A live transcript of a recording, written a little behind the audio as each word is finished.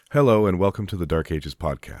Hello and welcome to the Dark Ages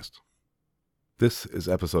podcast. This is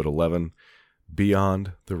episode 11,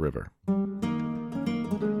 Beyond the River.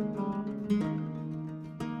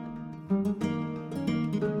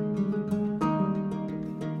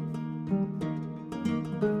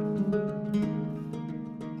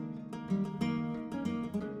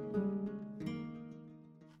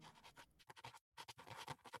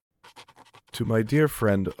 To my dear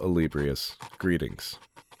friend Olybrius, greetings.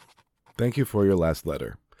 Thank you for your last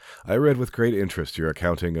letter. I read with great interest your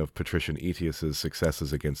accounting of Patrician Aetius's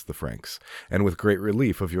successes against the Franks, and with great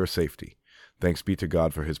relief of your safety. Thanks be to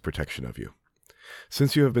God for his protection of you.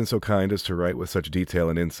 Since you have been so kind as to write with such detail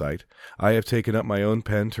and insight, I have taken up my own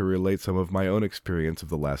pen to relate some of my own experience of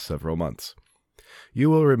the last several months. You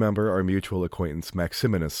will remember our mutual acquaintance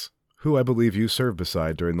Maximinus, who I believe you served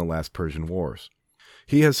beside during the last Persian wars.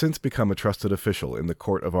 He has since become a trusted official in the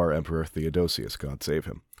court of our Emperor Theodosius, God save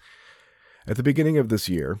him. At the beginning of this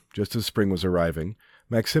year, just as spring was arriving,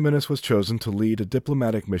 Maximinus was chosen to lead a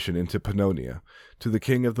diplomatic mission into Pannonia, to the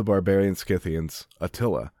king of the barbarian Scythians,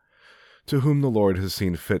 Attila, to whom the Lord has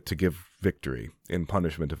seen fit to give victory in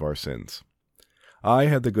punishment of our sins. I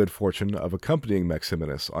had the good fortune of accompanying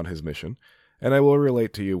Maximinus on his mission, and I will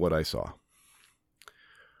relate to you what I saw.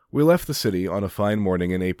 We left the city on a fine morning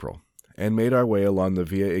in April, and made our way along the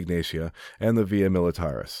Via Egnatia and the Via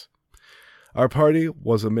Militaris. Our party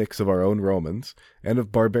was a mix of our own Romans and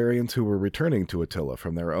of barbarians who were returning to Attila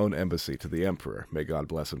from their own embassy to the emperor, may God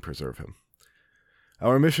bless and preserve him.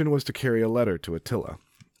 Our mission was to carry a letter to Attila,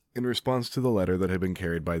 in response to the letter that had been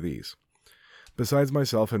carried by these. Besides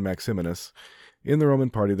myself and Maximinus, in the Roman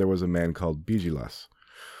party there was a man called Bigilas,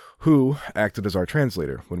 who acted as our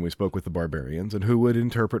translator when we spoke with the barbarians, and who would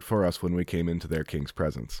interpret for us when we came into their king's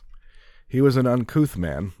presence. He was an uncouth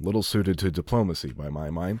man, little suited to diplomacy, by my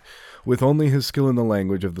mind, with only his skill in the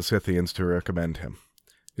language of the Scythians to recommend him.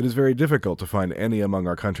 It is very difficult to find any among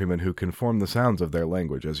our countrymen who can form the sounds of their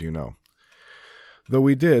language, as you know. Though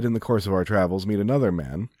we did, in the course of our travels, meet another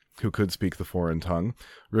man, who could speak the foreign tongue,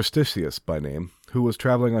 Rusticius by name, who was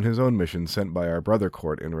traveling on his own mission sent by our brother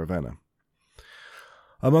court in Ravenna.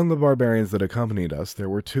 Among the barbarians that accompanied us, there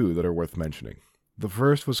were two that are worth mentioning. The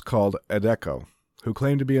first was called Edeco, who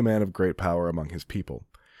claimed to be a man of great power among his people.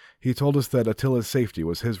 He told us that Attila's safety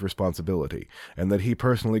was his responsibility, and that he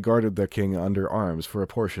personally guarded their king under arms for a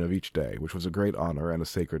portion of each day, which was a great honor and a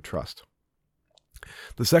sacred trust.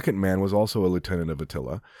 The second man was also a lieutenant of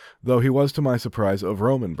Attila, though he was, to my surprise, of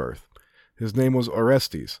Roman birth. His name was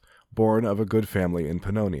Orestes, born of a good family in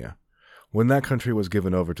Pannonia. When that country was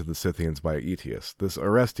given over to the Scythians by Aetius, this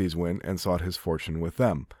Orestes went and sought his fortune with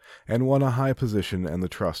them, and won a high position and the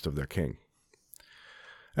trust of their king.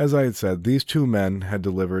 As I had said, these two men had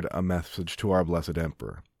delivered a message to our blessed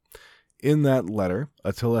emperor. In that letter,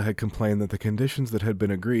 Attila had complained that the conditions that had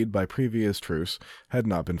been agreed by previous truce had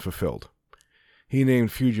not been fulfilled. He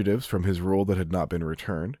named fugitives from his rule that had not been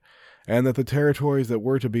returned, and that the territories that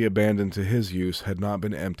were to be abandoned to his use had not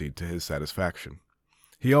been emptied to his satisfaction.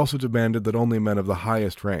 He also demanded that only men of the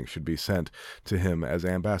highest rank should be sent to him as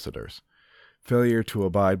ambassadors. Failure to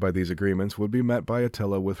abide by these agreements would be met by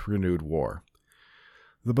Attila with renewed war.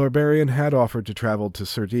 The barbarian had offered to travel to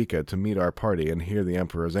Serdica to meet our party and hear the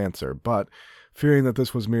emperor's answer, but, fearing that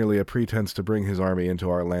this was merely a pretense to bring his army into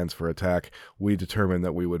our lands for attack, we determined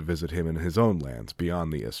that we would visit him in his own lands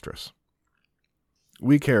beyond the Istris.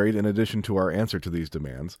 We carried, in addition to our answer to these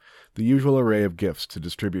demands, the usual array of gifts to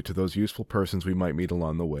distribute to those useful persons we might meet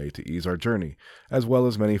along the way to ease our journey, as well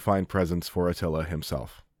as many fine presents for Attila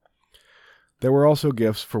himself. There were also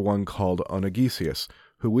gifts for one called Onegesius,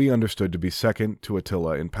 who we understood to be second to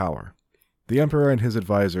Attila in power. The emperor and his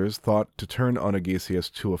advisers thought to turn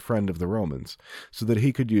Onegesius to a friend of the Romans, so that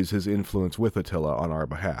he could use his influence with Attila on our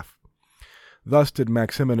behalf. Thus did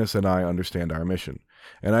Maximinus and I understand our mission,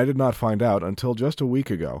 and I did not find out until just a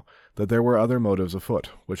week ago that there were other motives afoot,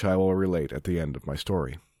 which I will relate at the end of my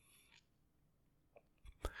story.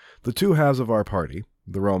 The two halves of our party,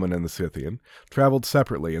 the Roman and the Scythian, traveled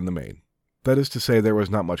separately in the main. That is to say, there was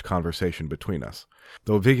not much conversation between us,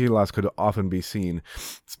 though Vigilas could often be seen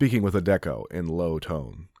speaking with Edeco in low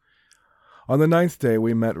tone. On the 9th day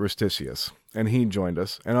we met Rusticius, and he joined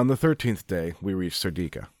us, and on the 13th day we reached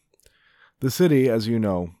Serdica. The city, as you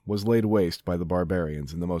know, was laid waste by the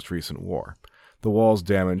barbarians in the most recent war, the walls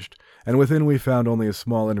damaged, and within we found only a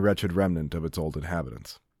small and wretched remnant of its old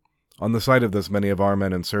inhabitants. On the sight of this, many of our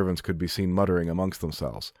men and servants could be seen muttering amongst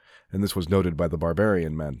themselves, and this was noted by the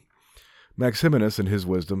barbarian men. Maximinus, in his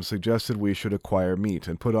wisdom, suggested we should acquire meat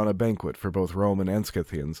and put on a banquet for both Roman and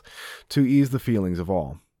Scythians to ease the feelings of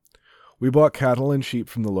all. We bought cattle and sheep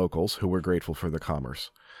from the locals, who were grateful for the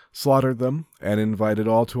commerce. slaughtered them, and invited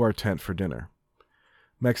all to our tent for dinner.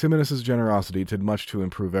 Maximinus's generosity did much to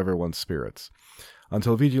improve everyone's spirits,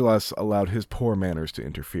 until Vigilas allowed his poor manners to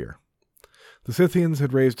interfere. The Scythians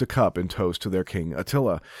had raised a cup in toast to their king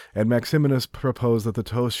Attila, and Maximinus proposed that the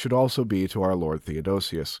toast should also be to our lord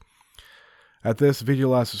Theodosius. At this,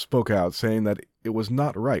 Vigilas spoke out, saying that it was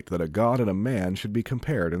not right that a god and a man should be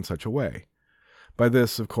compared in such a way. By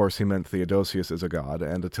this, of course, he meant Theodosius as a god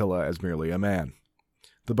and Attila as merely a man.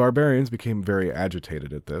 The barbarians became very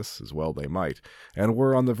agitated at this, as well they might, and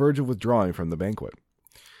were on the verge of withdrawing from the banquet.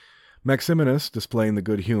 Maximinus, displaying the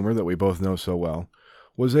good humor that we both know so well,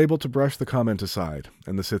 was able to brush the comment aside,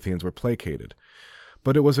 and the Scythians were placated,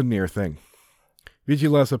 but it was a near thing.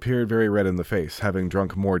 Vigilas appeared very red in the face, having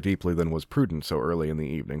drunk more deeply than was prudent so early in the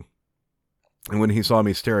evening. And when he saw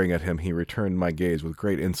me staring at him, he returned my gaze with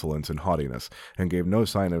great insolence and haughtiness, and gave no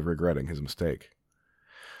sign of regretting his mistake.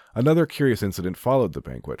 Another curious incident followed the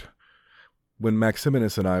banquet, when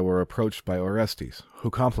Maximinus and I were approached by Orestes, who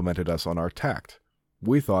complimented us on our tact.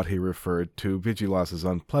 We thought he referred to Vigilas's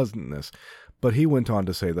unpleasantness, but he went on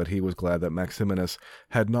to say that he was glad that Maximinus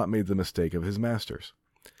had not made the mistake of his masters.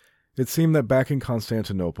 It seemed that back in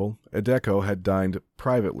Constantinople, Edeco had dined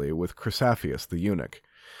privately with Chrysaphius the eunuch,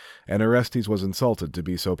 and Orestes was insulted to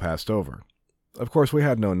be so passed over. Of course, we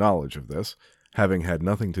had no knowledge of this, having had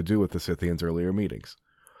nothing to do with the Scythians' earlier meetings.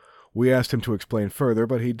 We asked him to explain further,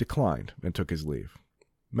 but he declined, and took his leave.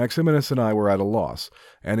 Maximinus and I were at a loss,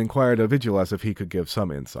 and inquired of Vigilas if he could give some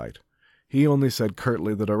insight. He only said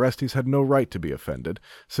curtly that Orestes had no right to be offended,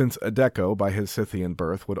 since Edeco, by his Scythian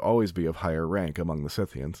birth, would always be of higher rank among the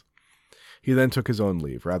Scythians. He then took his own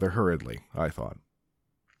leave, rather hurriedly, I thought.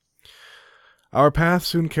 Our path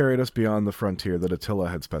soon carried us beyond the frontier that Attila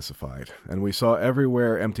had specified, and we saw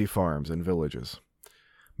everywhere empty farms and villages.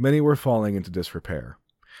 Many were falling into disrepair.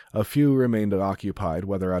 A few remained occupied,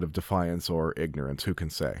 whether out of defiance or ignorance, who can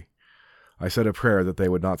say? I said a prayer that they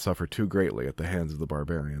would not suffer too greatly at the hands of the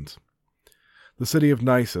barbarians. The city of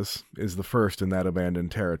Nisus is the first in that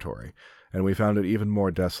abandoned territory, and we found it even more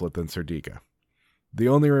desolate than Serdica. The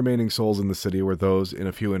only remaining souls in the city were those in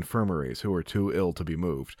a few infirmaries who were too ill to be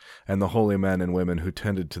moved, and the holy men and women who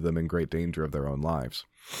tended to them in great danger of their own lives.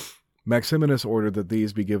 Maximinus ordered that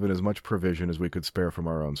these be given as much provision as we could spare from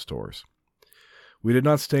our own stores. We did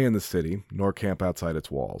not stay in the city, nor camp outside its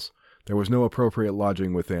walls. There was no appropriate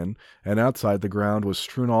lodging within, and outside the ground was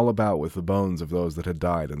strewn all about with the bones of those that had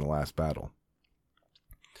died in the last battle.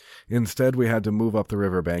 Instead, we had to move up the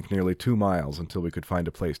river bank nearly 2 miles until we could find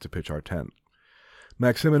a place to pitch our tent.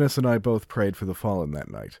 Maximinus and I both prayed for the fallen that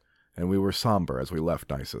night, and we were somber as we left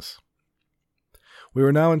Nisus. We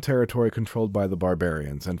were now in territory controlled by the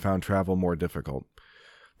barbarians, and found travel more difficult.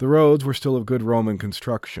 The roads were still of good Roman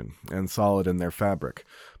construction, and solid in their fabric,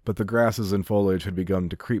 but the grasses and foliage had begun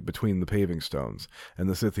to creep between the paving stones, and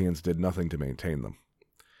the Scythians did nothing to maintain them.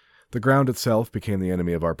 The ground itself became the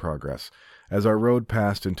enemy of our progress, as our road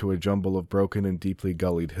passed into a jumble of broken and deeply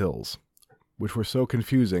gullied hills, which were so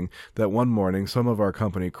confusing that one morning some of our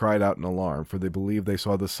company cried out in alarm, for they believed they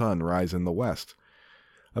saw the sun rise in the west.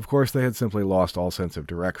 Of course, they had simply lost all sense of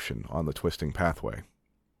direction on the twisting pathway.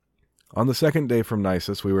 On the second day from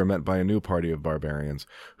Nisus, we were met by a new party of barbarians,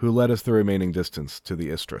 who led us the remaining distance to the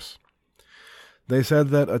Istris. They said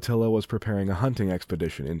that Attila was preparing a hunting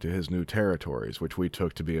expedition into his new territories, which we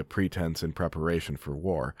took to be a pretense in preparation for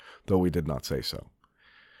war, though we did not say so.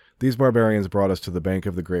 These barbarians brought us to the bank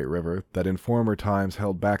of the great river that in former times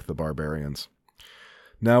held back the barbarians.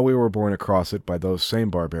 Now we were borne across it by those same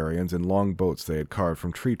barbarians in long boats they had carved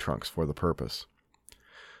from tree trunks for the purpose.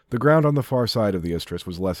 The ground on the far side of the Istris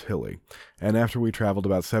was less hilly, and after we traveled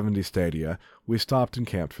about 70 stadia, we stopped and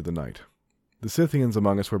camped for the night. The Scythians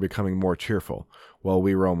among us were becoming more cheerful, while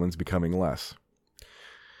we Romans becoming less.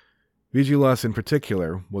 Vigilas in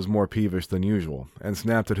particular was more peevish than usual, and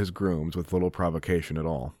snapped at his grooms with little provocation at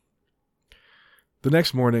all. The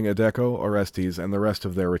next morning Edeco, Orestes, and the rest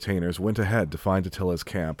of their retainers went ahead to find Attila's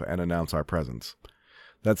camp and announce our presence.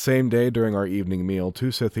 That same day, during our evening meal,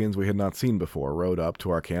 2 Scythians we had not seen before rode up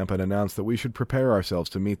to our camp and announced that we should prepare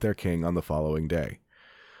ourselves to meet their king on the following day.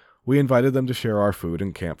 We invited them to share our food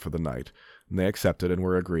and camp for the night, and they accepted and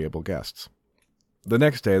were agreeable guests. The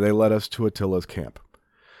next day they led us to Attila's camp.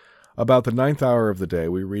 About the 9th hour of the day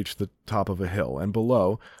we reached the top of a hill, and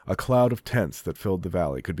below, a cloud of tents that filled the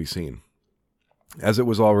valley could be seen. As it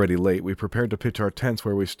was already late, we prepared to pitch our tents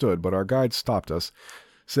where we stood, but our guide stopped us,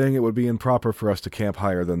 saying it would be improper for us to camp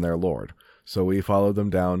higher than their lord, so we followed them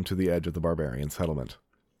down to the edge of the barbarian settlement.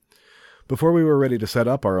 Before we were ready to set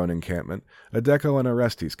up our own encampment, Edeco and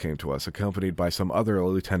Orestes came to us, accompanied by some other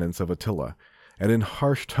lieutenants of Attila, and in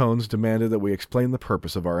harsh tones demanded that we explain the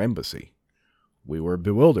purpose of our embassy. We were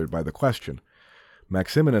bewildered by the question.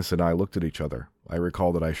 Maximinus and I looked at each other. I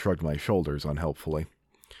recall that I shrugged my shoulders unhelpfully.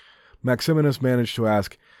 Maximinus managed to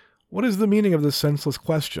ask, "What is the meaning of this senseless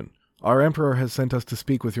question? Our emperor has sent us to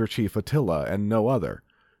speak with your chief Attila, and no other.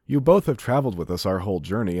 You both have traveled with us our whole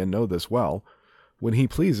journey, and know this well. When he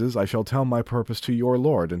pleases, I shall tell my purpose to your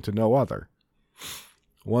lord, and to no other."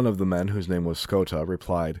 One of the men, whose name was Scota,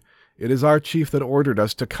 replied, "It is our chief that ordered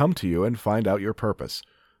us to come to you and find out your purpose.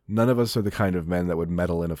 None of us are the kind of men that would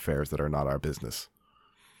meddle in affairs that are not our business."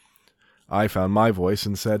 I found my voice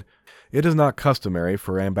and said, "It is not customary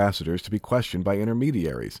for ambassadors to be questioned by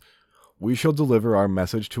intermediaries. We shall deliver our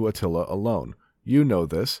message to Attila alone. You know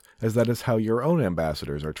this, as that is how your own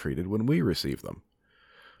ambassadors are treated when we receive them."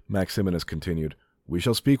 Maximinus continued, "We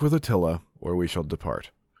shall speak with Attila, or we shall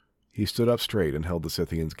depart." He stood up straight and held the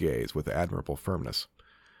Scythians' gaze with admirable firmness.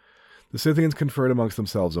 The Scythians conferred amongst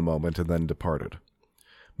themselves a moment and then departed.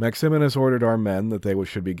 Maximinus ordered our men that they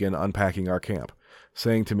should begin unpacking our camp,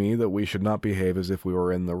 saying to me that we should not behave as if we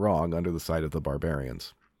were in the wrong under the sight of the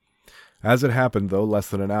barbarians. As it happened, though, less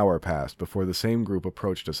than an hour passed before the same group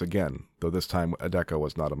approached us again, though this time Adeca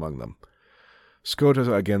was not among them.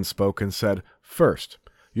 Scota again spoke and said, "First,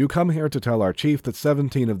 you come here to tell our chief that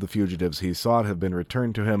 17 of the fugitives he sought have been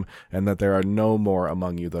returned to him, and that there are no more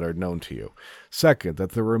among you that are known to you. Second,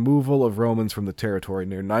 that the removal of Romans from the territory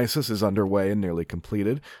near Nisus is under way and nearly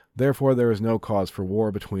completed, therefore there is no cause for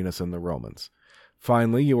war between us and the Romans.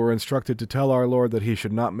 Finally, you were instructed to tell our lord that he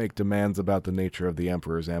should not make demands about the nature of the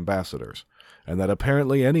emperor's ambassadors, and that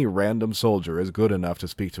apparently any random soldier is good enough to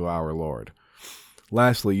speak to our lord.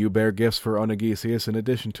 Lastly, you bear gifts for Onegesius in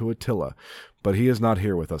addition to Attila, but he is not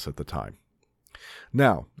here with us at the time.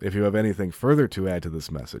 Now, if you have anything further to add to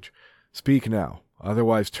this message, speak now,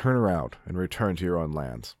 otherwise turn around and return to your own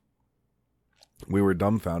lands." We were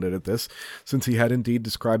dumbfounded at this, since he had indeed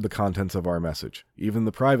described the contents of our message, even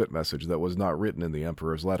the private message that was not written in the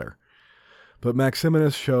emperor's letter. But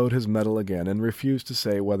Maximinus showed his mettle again, and refused to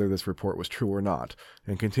say whether this report was true or not,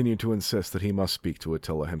 and continued to insist that he must speak to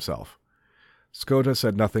Attila himself. Scota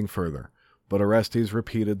said nothing further, but Orestes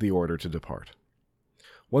repeated the order to depart.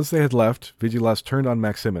 Once they had left, Vigilas turned on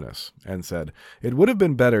Maximinus, and said, "It would have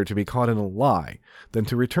been better to be caught in a lie than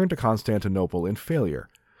to return to Constantinople in failure.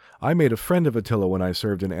 I made a friend of Attila when I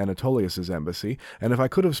served in Anatolius's embassy, and if I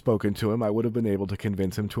could have spoken to him, I would have been able to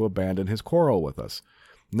convince him to abandon his quarrel with us.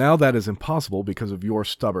 Now that is impossible because of your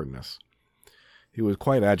stubbornness." He was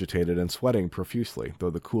quite agitated and sweating profusely,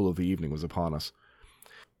 though the cool of the evening was upon us.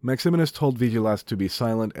 Maximinus told Vigilas to be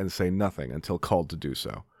silent and say nothing until called to do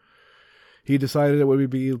so. He decided it would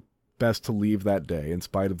be best to leave that day, in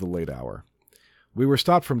spite of the late hour. We were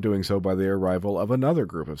stopped from doing so by the arrival of another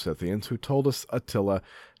group of Scythians, who told us Attila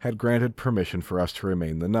had granted permission for us to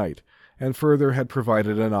remain the night, and further had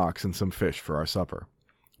provided an ox and some fish for our supper.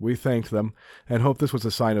 We thanked them, and hoped this was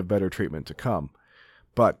a sign of better treatment to come.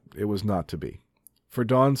 But it was not to be. For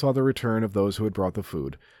dawn saw the return of those who had brought the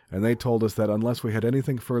food, and they told us that unless we had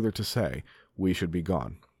anything further to say, we should be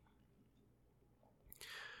gone.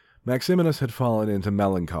 Maximinus had fallen into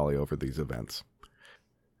melancholy over these events.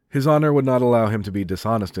 His honor would not allow him to be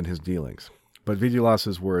dishonest in his dealings, but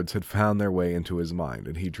Vigilas's words had found their way into his mind,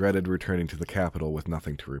 and he dreaded returning to the capital with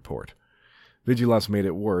nothing to report. Vigilas made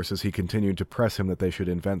it worse as he continued to press him that they should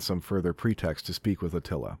invent some further pretext to speak with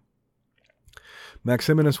Attila.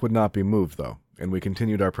 Maximinus would not be moved, though, and we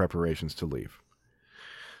continued our preparations to leave.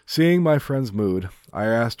 Seeing my friend's mood, I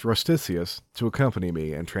asked Rosticius to accompany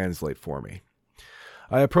me and translate for me.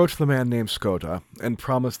 I approached the man named Scota, and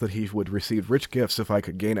promised that he would receive rich gifts if I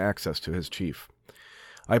could gain access to his chief.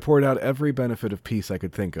 I poured out every benefit of peace I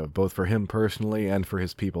could think of, both for him personally and for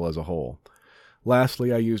his people as a whole.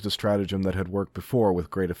 Lastly, I used a stratagem that had worked before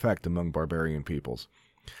with great effect among barbarian peoples.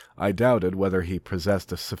 I doubted whether he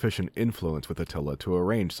possessed a sufficient influence with Attila to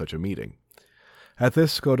arrange such a meeting. At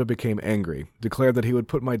this, Scota became angry, declared that he would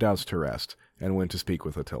put my doubts to rest, and went to speak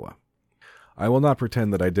with Attila. I will not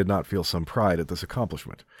pretend that I did not feel some pride at this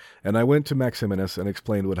accomplishment, and I went to Maximinus and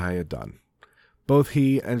explained what I had done. Both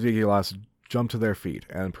he and Vigilas jumped to their feet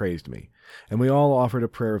and praised me, and we all offered a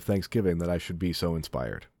prayer of thanksgiving that I should be so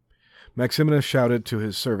inspired. Maximinus shouted to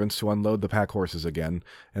his servants to unload the pack horses again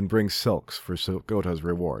and bring silks for Scota's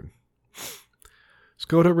reward.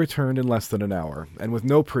 Scota returned in less than an hour, and with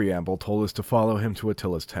no preamble told us to follow him to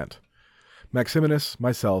Attila's tent. Maximinus,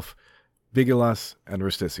 myself, Vigilas, and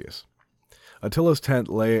Rosticius. Attila's tent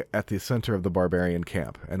lay at the center of the barbarian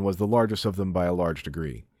camp, and was the largest of them by a large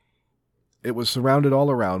degree. It was surrounded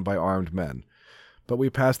all around by armed men, but we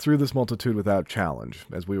passed through this multitude without challenge,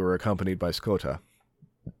 as we were accompanied by Scota.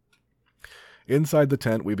 Inside the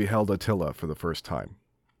tent we beheld Attila for the first time.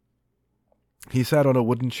 He sat on a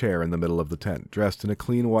wooden chair in the middle of the tent, dressed in a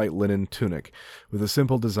clean white linen tunic, with a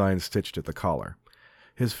simple design stitched at the collar.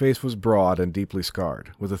 His face was broad and deeply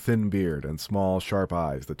scarred, with a thin beard and small, sharp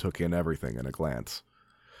eyes that took in everything in a glance.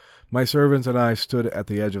 My servants and I stood at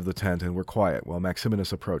the edge of the tent and were quiet while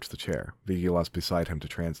Maximinus approached the chair, Vigilas beside him to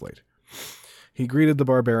translate. He greeted the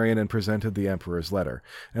barbarian and presented the emperor's letter,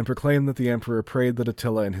 and proclaimed that the emperor prayed that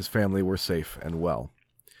Attila and his family were safe and well.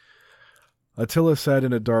 Attila said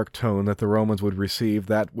in a dark tone that the Romans would receive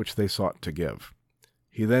that which they sought to give.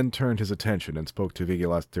 He then turned his attention and spoke to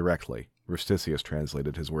Vigilas directly. Rusticius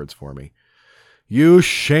translated his words for me. "You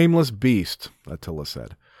shameless beast," Attila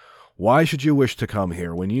said. "Why should you wish to come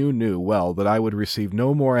here when you knew well that I would receive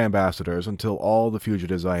no more ambassadors until all the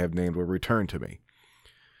fugitives I have named were returned to me?"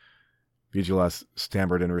 Vigilas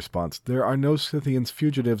stammered in response, "There are no Scythian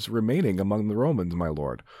fugitives remaining among the Romans, my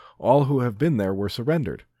lord. All who have been there were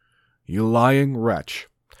surrendered." "You lying wretch!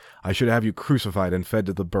 I should have you crucified and fed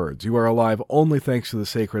to the birds. You are alive only thanks to the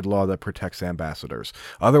sacred law that protects ambassadors.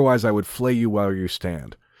 Otherwise I would flay you where you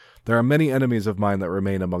stand. There are many enemies of mine that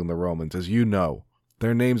remain among the Romans, as you know.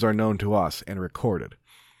 Their names are known to us and recorded."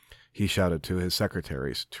 He shouted to his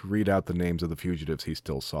secretaries to read out the names of the fugitives he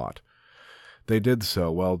still sought. They did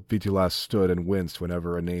so, while Vigilas stood and winced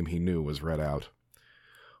whenever a name he knew was read out.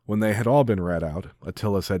 When they had all been read out,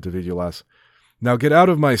 Attila said to Vigilas, "Now get out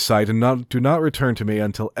of my sight and do not return to me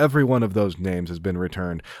until every one of those names has been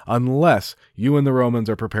returned, unless you and the Romans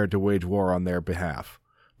are prepared to wage war on their behalf.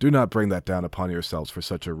 Do not bring that down upon yourselves for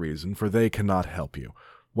such a reason, for they cannot help you.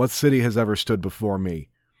 What city has ever stood before me?"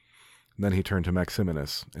 Then he turned to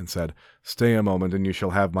Maximinus and said, "Stay a moment, and you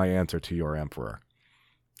shall have my answer to your emperor."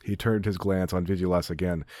 He turned his glance on Vigilas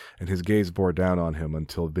again, and his gaze bore down on him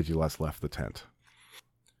until Vigilas left the tent.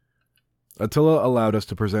 Attila allowed us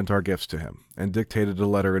to present our gifts to him, and dictated a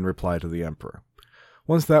letter in reply to the emperor.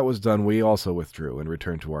 Once that was done, we also withdrew and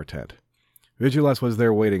returned to our tent. Vigilas was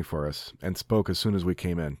there waiting for us, and spoke as soon as we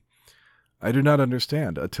came in. "I do not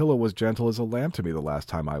understand. Attila was gentle as a lamb to me the last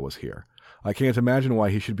time I was here. I can't imagine why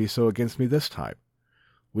he should be so against me this time."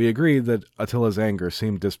 We agreed that Attila's anger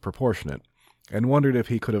seemed disproportionate, and wondered if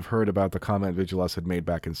he could have heard about the comment Vigilas had made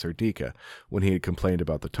back in Serdica, when he had complained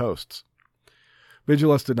about the toasts.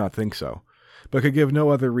 Vigilas did not think so, but could give no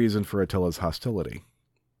other reason for Attila's hostility.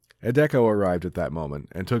 Edeco arrived at that moment,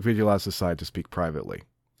 and took Vigilas aside to speak privately.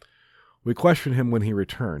 We questioned him when he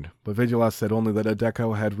returned, but Vigilas said only that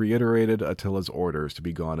Edeco had reiterated Attila's orders to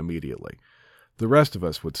be gone immediately. The rest of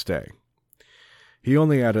us would stay. He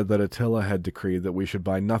only added that Attila had decreed that we should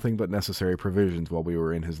buy nothing but necessary provisions while we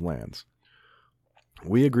were in his lands.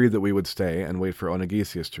 We agreed that we would stay and wait for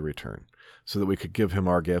Onegesius to return, so that we could give him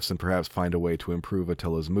our gifts and perhaps find a way to improve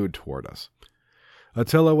Attila's mood toward us.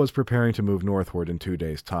 Attila was preparing to move northward in 2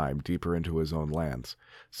 days' time, deeper into his own lands,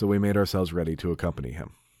 so we made ourselves ready to accompany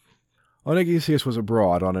him. Onegesius was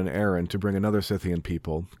abroad on an errand to bring another Scythian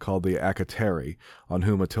people, called the Achatere, on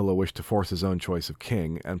whom Attila wished to force his own choice of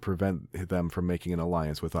king and prevent them from making an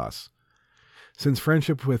alliance with us. Since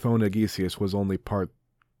friendship with Onegesius was only part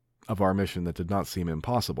of our mission that did not seem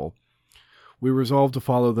impossible, we resolved to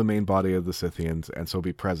follow the main body of the Scythians and so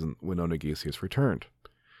be present when Onegesius returned.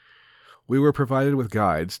 We were provided with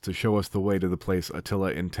guides to show us the way to the place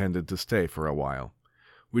Attila intended to stay for a while.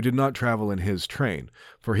 We did not travel in his train,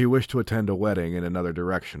 for he wished to attend a wedding in another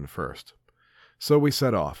direction first. So we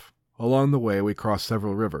set off. Along the way we crossed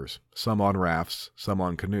several rivers, some on rafts, some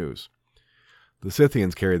on canoes. The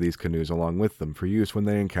Scythians carry these canoes along with them for use when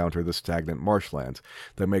they encounter the stagnant marshlands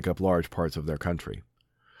that make up large parts of their country.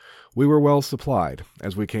 We were well supplied,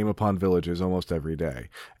 as we came upon villages almost every day,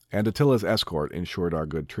 and Attila's escort ensured our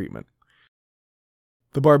good treatment.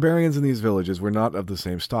 The barbarians in these villages were not of the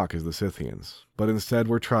same stock as the Scythians, but instead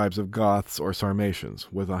were tribes of Goths or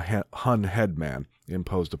Sarmatians, with a Hun headman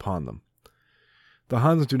imposed upon them. The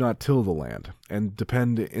Huns do not till the land, and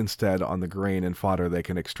depend instead on the grain and fodder they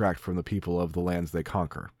can extract from the people of the lands they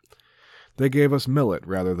conquer. They gave us millet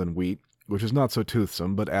rather than wheat, which is not so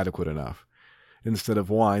toothsome, but adequate enough. Instead of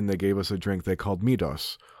wine, they gave us a drink they called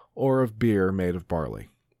midos, or of beer made of barley.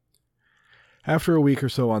 After a week or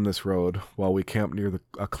so on this road, while we camped near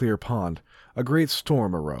a clear pond, a great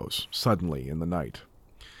storm arose, suddenly, in the night.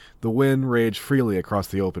 The wind raged freely across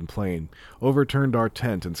the open plain, overturned our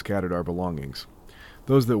tent and scattered our belongings.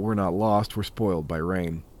 Those that were not lost were spoiled by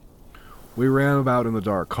rain. We ran about in the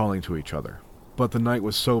dark, calling to each other. But the night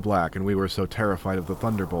was so black, and we were so terrified of the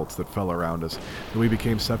thunderbolts that fell around us, that we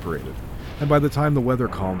became separated, and by the time the weather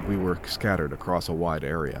calmed, we were scattered across a wide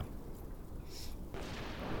area.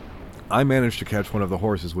 I managed to catch one of the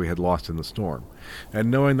horses we had lost in the storm,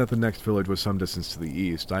 and knowing that the next village was some distance to the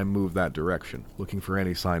east, I moved that direction, looking for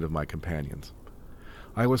any sign of my companions.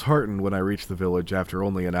 I was heartened when I reached the village after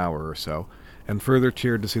only an hour or so, and further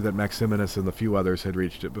cheered to see that Maximinus and the few others had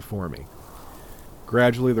reached it before me.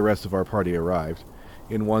 Gradually the rest of our party arrived,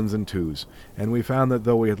 in ones and twos, and we found that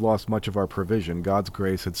though we had lost much of our provision, God's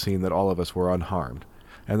grace had seen that all of us were unharmed,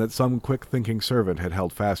 and that some quick-thinking servant had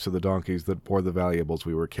held fast to the donkeys that bore the valuables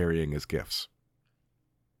we were carrying as gifts.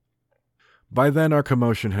 By then our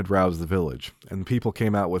commotion had roused the village, and people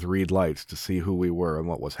came out with reed lights to see who we were and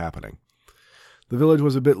what was happening. The village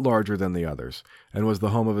was a bit larger than the others, and was the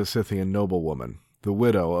home of a Scythian noblewoman, the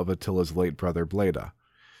widow of Attila's late brother Bleda.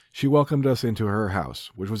 She welcomed us into her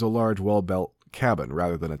house, which was a large, well-built cabin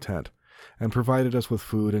rather than a tent, and provided us with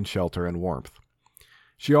food and shelter and warmth.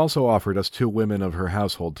 She also offered us 2 women of her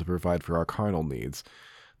household to provide for our carnal needs.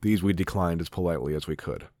 These we declined as politely as we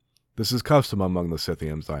could. This is custom among the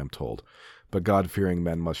Scythians, I am told, but God-fearing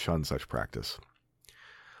men must shun such practice.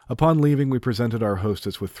 Upon leaving, we presented our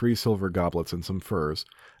hostess with 3 silver goblets and some furs,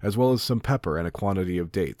 as well as some pepper and a quantity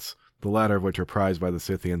of dates, the latter of which are prized by the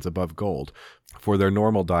Scythians above gold, for their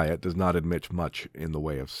normal diet does not admit much in the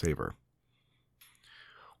way of savor.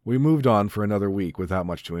 We moved on for another week without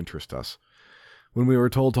much to interest us, when we were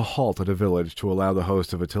told to halt at a village to allow the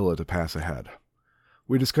host of Attila to pass ahead.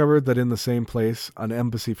 We discovered that in the same place an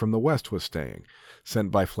embassy from the west was staying,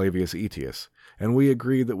 sent by Flavius Aetius, and we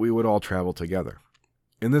agreed that we would all travel together.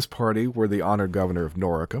 In this party were the honored governor of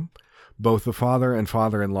Noricum, both the father and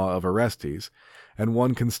father-in-law of Orestes, and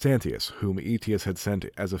one Constantius, whom Aetius had sent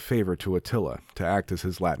as a favor to Attila to act as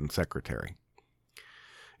his Latin secretary.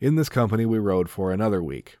 In this company we rode for another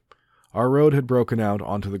week. Our road had broken out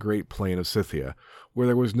onto the great plain of Scythia, where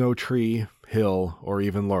there was no tree, hill, or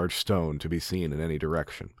even large stone to be seen in any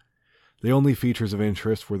direction. The only features of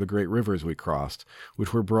interest were the great rivers we crossed,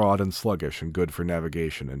 which were broad and sluggish and good for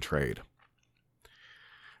navigation and trade.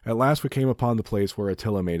 At last we came upon the place where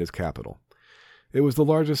Attila made his capital. It was the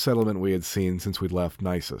largest settlement we had seen since we'd left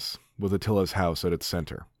Nisus, with Attila's house at its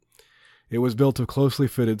center. It was built of closely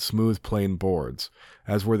fitted, smooth plain boards,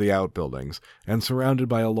 as were the outbuildings, and surrounded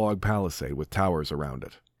by a log palisade with towers around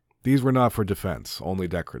it. These were not for defense, only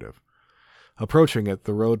decorative. Approaching it,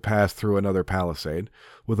 the road passed through another palisade,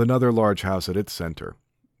 with another large house at its center,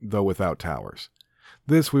 though without towers.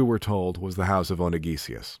 This, we were told, was the house of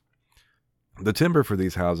Onegesius. The timber for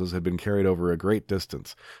these houses had been carried over a great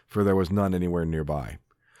distance, for there was none anywhere nearby.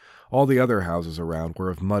 All the other houses around were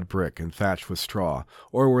of mud brick and thatched with straw,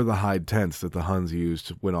 or were the hide tents that the Huns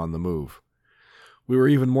used when on the move. We were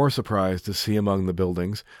even more surprised to see among the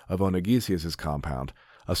buildings of Onegesius's compound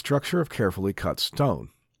a structure of carefully cut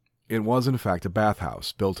stone. It was in fact a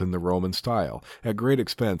bathhouse, built in the Roman style, at great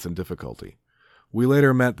expense and difficulty. We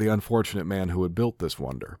later met the unfortunate man who had built this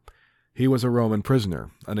wonder. He was a Roman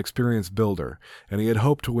prisoner, an experienced builder, and he had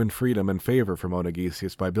hoped to win freedom and favor from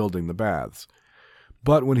Onegesius by building the baths.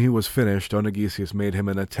 But when he was finished, Onegesius made him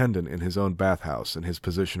an attendant in his own bathhouse, and his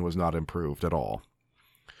position was not improved at all.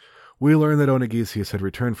 We learned that Onegesius had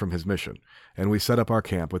returned from his mission, and we set up our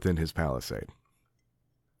camp within his palisade.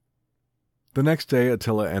 The next day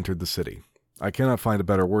Attila entered the city. I cannot find a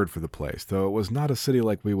better word for the place, though it was not a city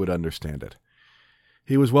like we would understand it.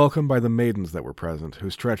 He was welcomed by the maidens that were present, who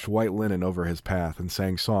stretched white linen over his path and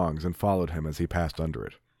sang songs and followed him as he passed under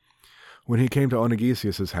it. When he came to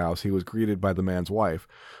Onegesius's house, he was greeted by the man's wife,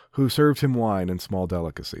 who served him wine and small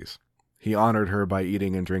delicacies. He honored her by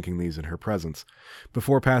eating and drinking these in her presence,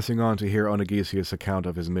 before passing on to hear Onegesius' account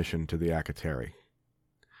of his mission to the Achatere.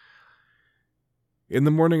 In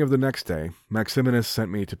the morning of the next day, Maximinus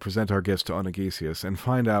sent me to present our gifts to Onegesius and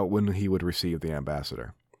find out when he would receive the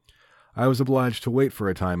ambassador. I was obliged to wait for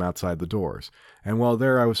a time outside the doors, and while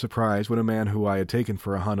there I was surprised when a man who I had taken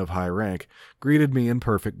for a Hun of high rank greeted me in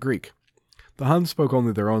perfect Greek. The Huns spoke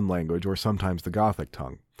only their own language, or sometimes the Gothic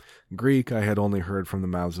tongue. Greek I had only heard from the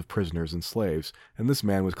mouths of prisoners and slaves, and this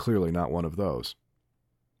man was clearly not one of those.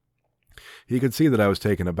 He could see that I was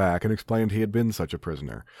taken aback, and explained he had been such a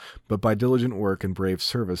prisoner, but by diligent work and brave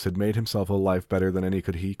service had made himself a life better than any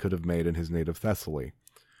he could have made in his native Thessaly.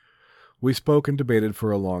 We spoke and debated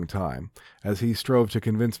for a long time, as he strove to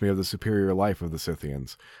convince me of the superior life of the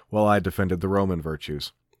Scythians, while I defended the Roman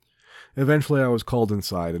virtues. Eventually I was called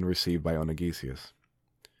inside and received by Onegesius.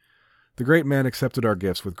 The great man accepted our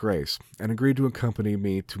gifts with grace, and agreed to accompany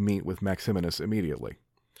me to meet with Maximinus immediately.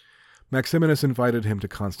 Maximinus invited him to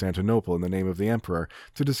Constantinople in the name of the emperor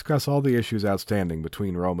to discuss all the issues outstanding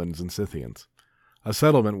between Romans and Scythians. A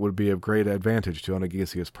settlement would be of great advantage to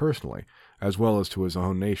Onegesius personally, as well as to his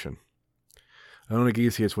own nation.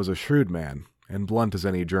 Onegesius was a shrewd man, and blunt as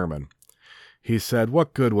any German. He said,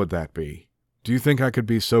 "What good would that be? Do you think I could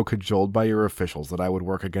be so cajoled by your officials that I would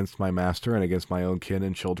work against my master and against my own kin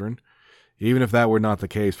and children? Even if that were not the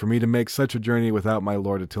case, for me to make such a journey without my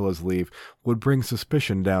lord Attila's leave would bring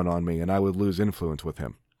suspicion down on me, and I would lose influence with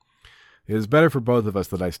him. It is better for both of us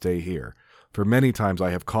that I stay here, for many times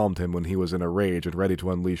I have calmed him when he was in a rage and ready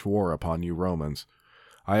to unleash war upon you Romans.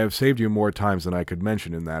 I have saved you more times than I could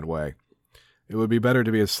mention in that way. It would be better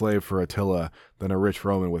to be a slave for Attila than a rich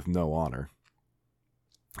Roman with no honor."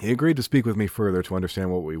 He agreed to speak with me further to understand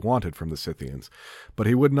what we wanted from the Scythians, but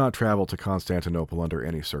he would not travel to Constantinople under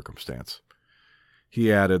any circumstance.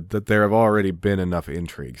 He added that there have already been enough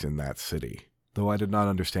intrigues in that city, though I did not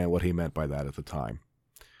understand what he meant by that at the time.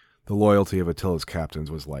 The loyalty of Attila's captains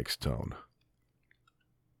was like stone.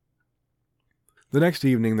 The next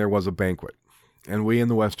evening there was a banquet, and we in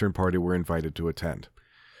the Western party were invited to attend.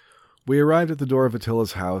 We arrived at the door of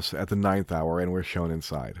Attila's house at the 9th hour and were shown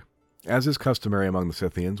inside. As is customary among the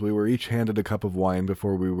Scythians, we were each handed a cup of wine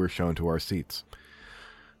before we were shown to our seats.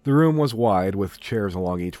 The room was wide, with chairs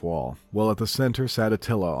along each wall, while at the center sat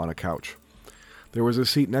Attila on a couch. There was a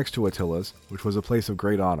seat next to Attila's, which was a place of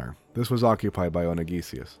great honor. This was occupied by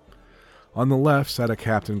Onegesius. On the left sat a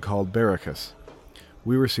captain called Bericus.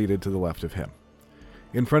 We were seated to the left of him.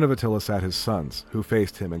 In front of Attila sat his sons, who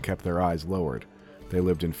faced him and kept their eyes lowered. They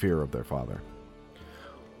lived in fear of their father.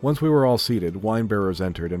 Once we were all seated, wine-bearers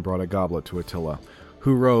entered and brought a goblet to Attila,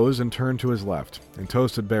 who rose and turned to his left, and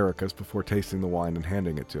toasted Bericus before tasting the wine and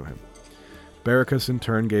handing it to him. Bericus in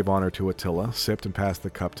turn gave honor to Attila, sipped and passed the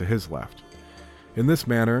cup to his left. In this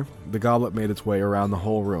manner, the goblet made its way around the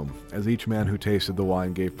whole room, as each man who tasted the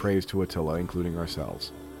wine gave praise to Attila, including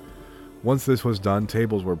ourselves. Once this was done,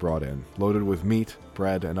 tables were brought in, loaded with meat,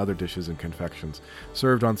 bread, and other dishes and confections,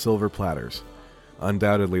 served on silver platters,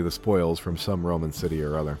 undoubtedly the spoils from some Roman city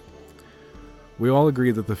or other. We all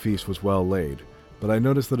agreed that the feast was well laid, but I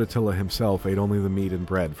noticed that Attila himself ate only the meat and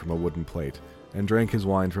bread from a wooden plate, and drank his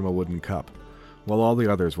wine from a wooden cup, while all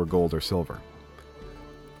the others were gold or silver.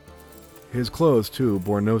 His clothes, too,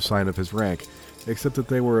 bore no sign of his rank, except that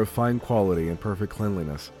they were of fine quality and perfect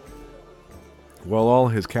cleanliness, while all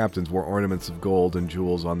his captains wore ornaments of gold and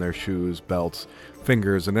jewels on their shoes, belts,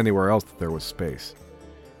 fingers, and anywhere else that there was space.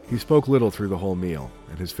 He spoke little through the whole meal,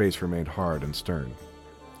 and his face remained hard and stern.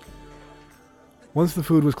 Once the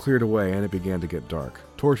food was cleared away and it began to get dark,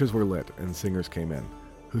 torches were lit and singers came in,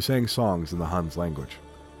 who sang songs in the Huns language.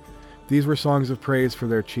 These were songs of praise for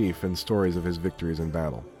their chief and stories of his victories in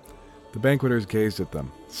battle. The banqueters gazed at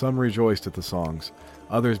them. Some rejoiced at the songs,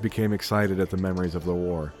 others became excited at the memories of the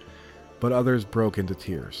war, but others broke into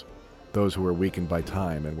tears, those who were weakened by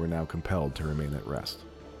time and were now compelled to remain at rest.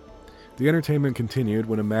 The entertainment continued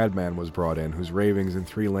when a madman was brought in, whose ravings in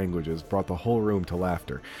 3 languages brought the whole room to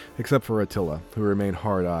laughter, except for Attila, who remained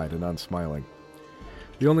hard-eyed and unsmiling.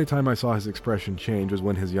 The only time I saw his expression change was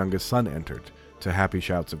when his youngest son entered, to happy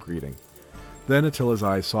shouts of greeting. Then Attila's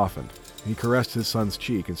eyes softened. He caressed his son's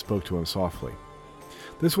cheek and spoke to him softly.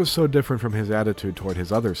 This was so different from his attitude toward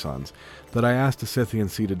his other sons that I asked a Scythian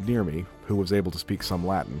seated near me, who was able to speak some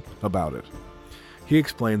Latin, about it. He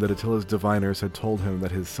explained that Attila's diviners had told him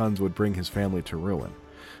that his sons would bring his family to ruin,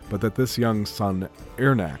 but that this young son,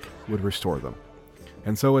 Irnac, would restore them.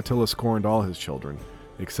 And so Attila scorned all his children,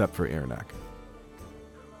 except for Irnac.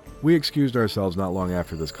 We excused ourselves not long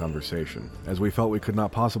after this conversation, as we felt we could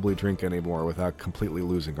not possibly drink any more without completely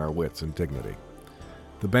losing our wits and dignity.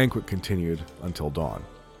 The banquet continued until dawn.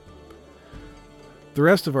 The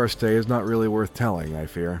rest of our stay is not really worth telling, I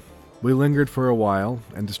fear. We lingered for a while,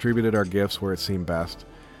 and distributed our gifts where it seemed best,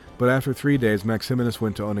 but after 3 days Maximinus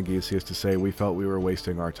went to Onegesius to say we felt we were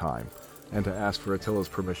wasting our time, and to ask for Attila's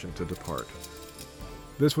permission to depart.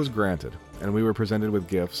 This was granted, and we were presented with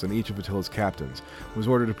gifts, and each of Attila's captains was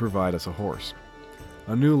ordered to provide us a horse.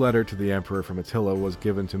 A new letter to the emperor from Attila was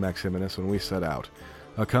given to Maximinus when we set out,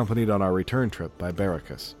 accompanied on our return trip by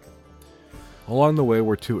Bericus. Along the way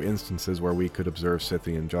were 2 instances where we could observe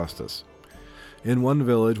Scythian justice. In one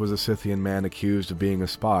village was a Scythian man accused of being a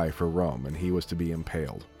spy for Rome, and he was to be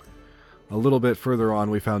impaled. A little bit further on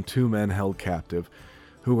we found 2 men held captive,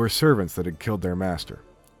 who were servants that had killed their master.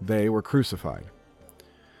 They were crucified.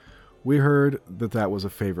 We heard that that was a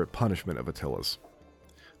favorite punishment of Attila's.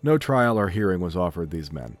 No trial or hearing was offered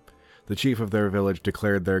these men. The chief of their village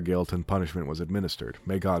declared their guilt, and punishment was administered.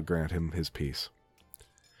 May God grant him his peace.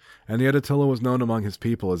 And yet Attila was known among his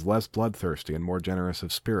people as less bloodthirsty and more generous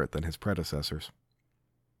of spirit than his predecessors.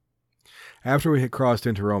 After we had crossed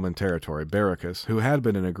into Roman territory, Bericus, who had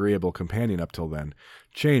been an agreeable companion up till then,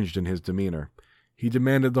 changed in his demeanor. He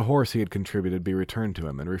demanded the horse he had contributed be returned to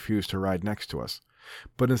him, and refused to ride next to us,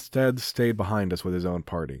 but instead stayed behind us with his own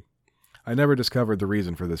party. I never discovered the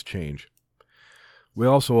reason for this change. We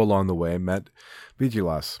also along the way met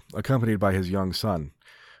Vigilas, accompanied by his young son,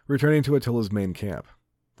 returning to Attila's main camp.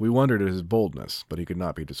 We wondered at his boldness, but he could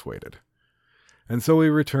not be dissuaded. And so we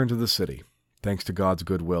returned to the city, thanks to God's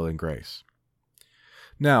goodwill and grace.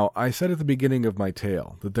 Now, I said at the beginning of my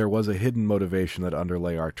tale that there was a hidden motivation that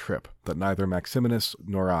underlay our trip that neither Maximinus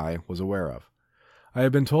nor I was aware of. I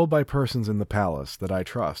have been told by persons in the palace that I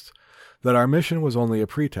trust that our mission was only a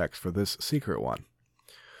pretext for this secret one.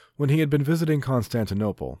 When he had been visiting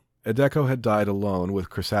Constantinople, Edecco had died alone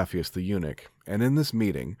with Chrysaphius the eunuch, and in this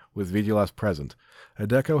meeting, with Vigilas present,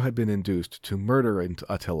 Edecco had been induced to murder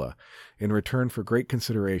Attila in return for great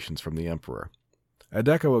considerations from the emperor.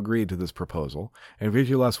 Edecco agreed to this proposal, and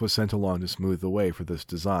Vigilas was sent along to smooth the way for this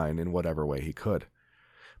design in whatever way he could.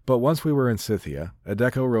 But once we were in Scythia,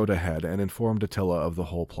 Edecco rode ahead and informed Attila of the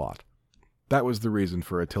whole plot. That was the reason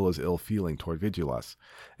for Attila's ill feeling toward Vigilas,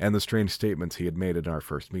 and the strange statements he had made in our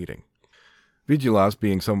first meeting. Vigilas,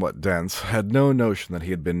 being somewhat dense, had no notion that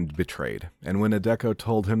he had been betrayed, and when Edecco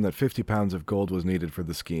told him that 50 pounds of gold was needed for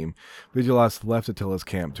the scheme, Vigilas left Attila's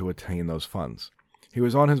camp to attain those funds. He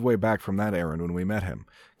was on his way back from that errand when we met him,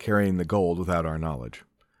 carrying the gold without our knowledge.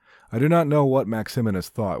 I do not know what Maximinus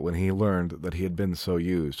thought when he learned that he had been so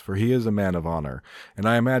used, for he is a man of honor, and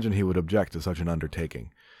I imagine he would object to such an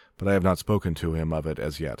undertaking, but I have not spoken to him of it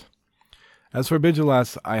as yet. As for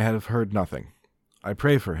Vigilas, I have heard nothing. I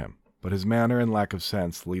pray for him, but his manner and lack of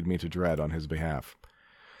sense lead me to dread on his behalf.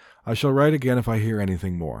 I shall write again if I hear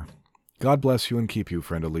anything more. God bless you and keep you,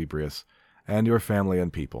 friend Olybrius, and your family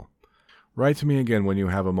and people. Write to me again when you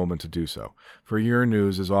have a moment to do so, for your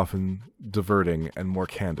news is often diverting and more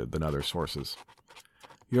candid than other sources.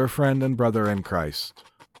 Your friend and brother in Christ,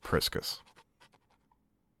 Priscus.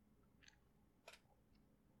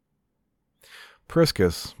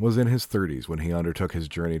 Priscus was in his 30s when he undertook his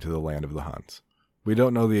journey to the land of the Huns. We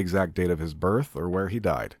don't know the exact date of his birth or where he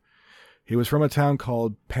died. He was from a town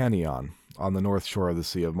called Panion, on the north shore of the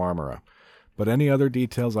Sea of Marmara, but any other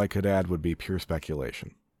details I could add would be pure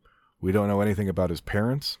speculation. We don't know anything about his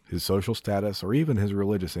parents, his social status, or even his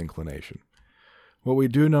religious inclination. What we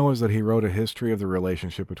do know is that he wrote a history of the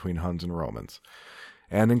relationship between Huns and Romans,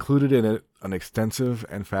 and included in it an extensive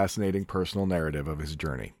and fascinating personal narrative of his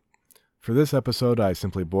journey. For this episode, I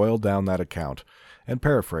simply boiled down that account and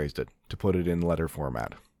paraphrased it to put it in letter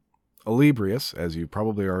format. Olybrius, as you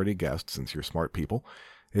probably already guessed since you're smart people,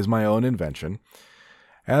 is my own invention,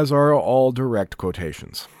 as are all direct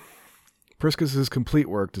quotations. Priscus's complete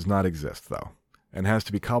work does not exist, though, and has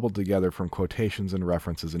to be cobbled together from quotations and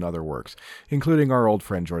references in other works, including our old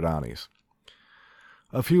friend Jordanes.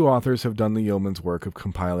 A few authors have done the yeoman's work of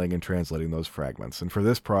compiling and translating those fragments, and for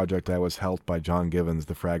this project I was helped by John Given's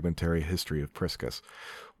The Fragmentary History of Priscus,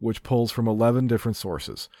 which pulls from 11 different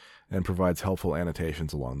sources and provides helpful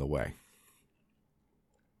annotations along the way.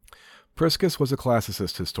 Priscus was a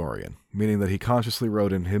classicist historian, meaning that he consciously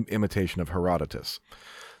wrote in imitation of Herodotus.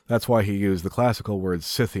 That's why he used the classical word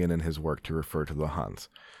Scythian in his work to refer to the Huns,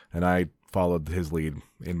 and I followed his lead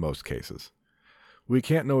in most cases. We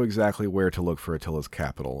can't know exactly where to look for Attila's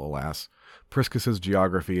capital, alas. Priscus's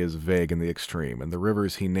geography is vague in the extreme, and the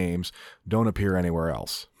rivers he names don't appear anywhere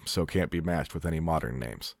else, so can't be matched with any modern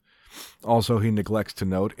names. Also, he neglects to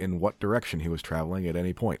note in what direction he was traveling at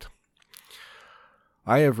any point.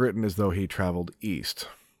 I have written as though he traveled east,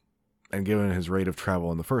 and given his rate of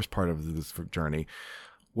travel in the first part of this journey,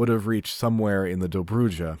 would have reached somewhere in the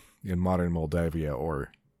Dobruja in modern Moldavia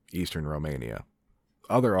or eastern Romania.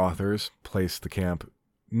 Other authors place the camp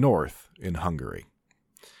north in Hungary.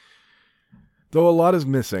 Though a lot is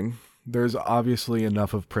missing, there's obviously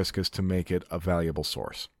enough of Priscus to make it a valuable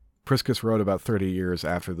source. Priscus wrote about 30 years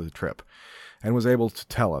after the trip, and was able to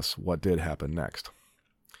tell us what did happen next.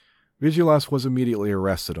 Vigilas was immediately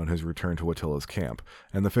arrested on his return to Attila's camp,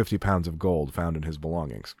 and the 50 pounds of gold found in his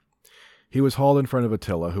belongings. He was hauled in front of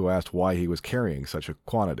Attila, who asked why he was carrying such a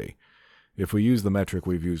quantity. If we use the metric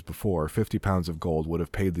we've used before, 50 pounds of gold would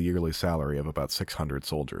have paid the yearly salary of about 600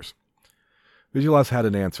 soldiers. Vigilas had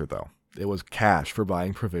an answer, though. It was cash for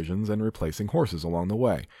buying provisions and replacing horses along the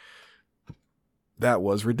way. That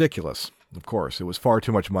was ridiculous. Of course, it was far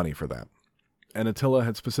too much money for that. And Attila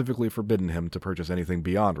had specifically forbidden him to purchase anything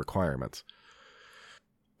beyond requirements.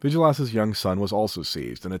 Vigilas's young son was also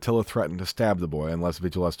seized, and Attila threatened to stab the boy unless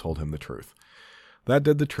Vigilas told him the truth. That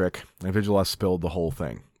did the trick, and Vigilas spilled the whole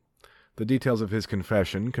thing. The details of his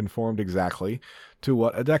confession conformed exactly to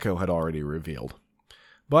what Edecco had already revealed.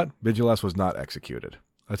 But Vigilas was not executed.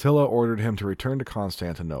 Attila ordered him to return to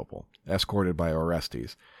Constantinople, escorted by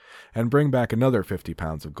Orestes, and bring back another 50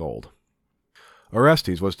 pounds of gold.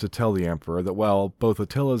 Orestes was to tell the emperor that while both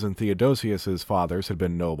Attila's and Theodosius's fathers had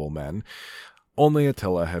been noble men, only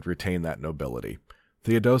Attila had retained that nobility.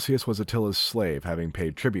 Theodosius was Attila's slave, having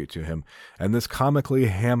paid tribute to him, and this comically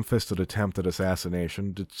ham-fisted attempt at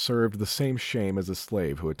assassination deserved the same shame as a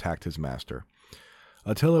slave who attacked his master.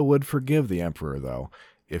 Attila would forgive the emperor, though,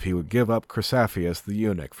 if he would give up Chrysaphius the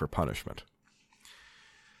eunuch for punishment.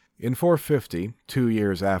 In 450, 2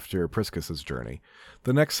 years after Priscus's journey,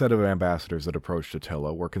 the next set of ambassadors that approached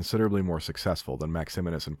Attila were considerably more successful than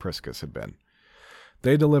Maximinus and Priscus had been.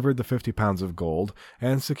 They delivered the 50 pounds of gold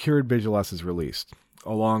and secured Bigelous's release,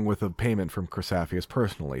 along with a payment from Chrysaphius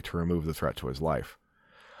personally to remove the threat to his life.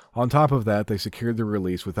 On top of that, they secured the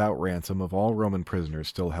release without ransom of all Roman prisoners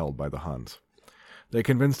still held by the Huns. They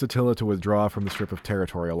convinced Attila to withdraw from the strip of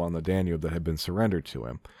territory along the Danube that had been surrendered to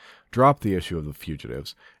him, drop the issue of the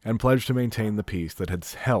fugitives, and pledged to maintain the peace that had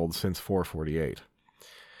held since 448.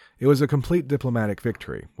 It was a complete diplomatic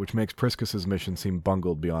victory, which makes Priscus's mission seem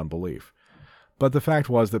bungled beyond belief. But the fact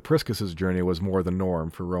was that Priscus's journey was more the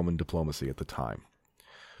norm for Roman diplomacy at the time.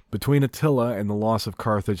 Between Attila and the loss of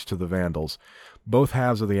Carthage to the Vandals, both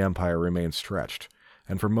halves of the empire remained stretched,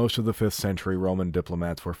 and for most of the 5th century Roman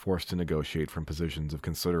diplomats were forced to negotiate from positions of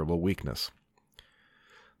considerable weakness.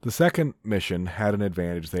 The second mission had an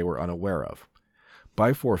advantage they were unaware of.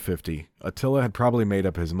 By 450, Attila had probably made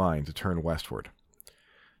up his mind to turn westward.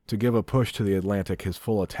 To give a push to the Atlantic his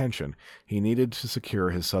full attention, he needed to secure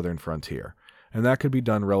his southern frontier, and that could be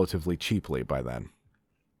done relatively cheaply by then.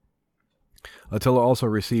 Attila also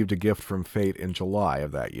received a gift from fate in July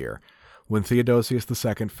of that year, when Theodosius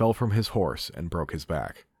II fell from his horse and broke his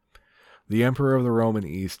back. The emperor of the Roman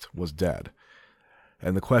East was dead,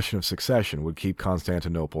 and the question of succession would keep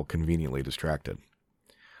Constantinople conveniently distracted.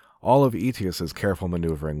 All of Aetius's careful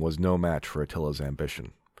maneuvering was no match for Attila's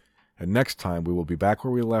ambition. And next time we will be back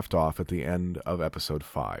where we left off at the end of episode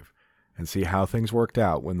 5, and see how things worked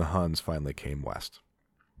out when the Huns finally came west.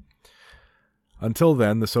 Until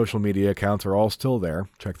then, the social media accounts are all still there.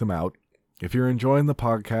 Check them out. If you're enjoying the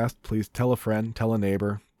podcast, please tell a friend, tell a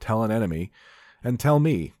neighbor, tell an enemy, and tell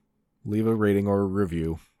me. Leave a rating or a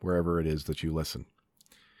review wherever it is that you listen.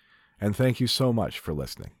 And thank you so much for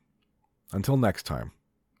listening. Until next time,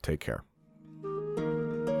 take care.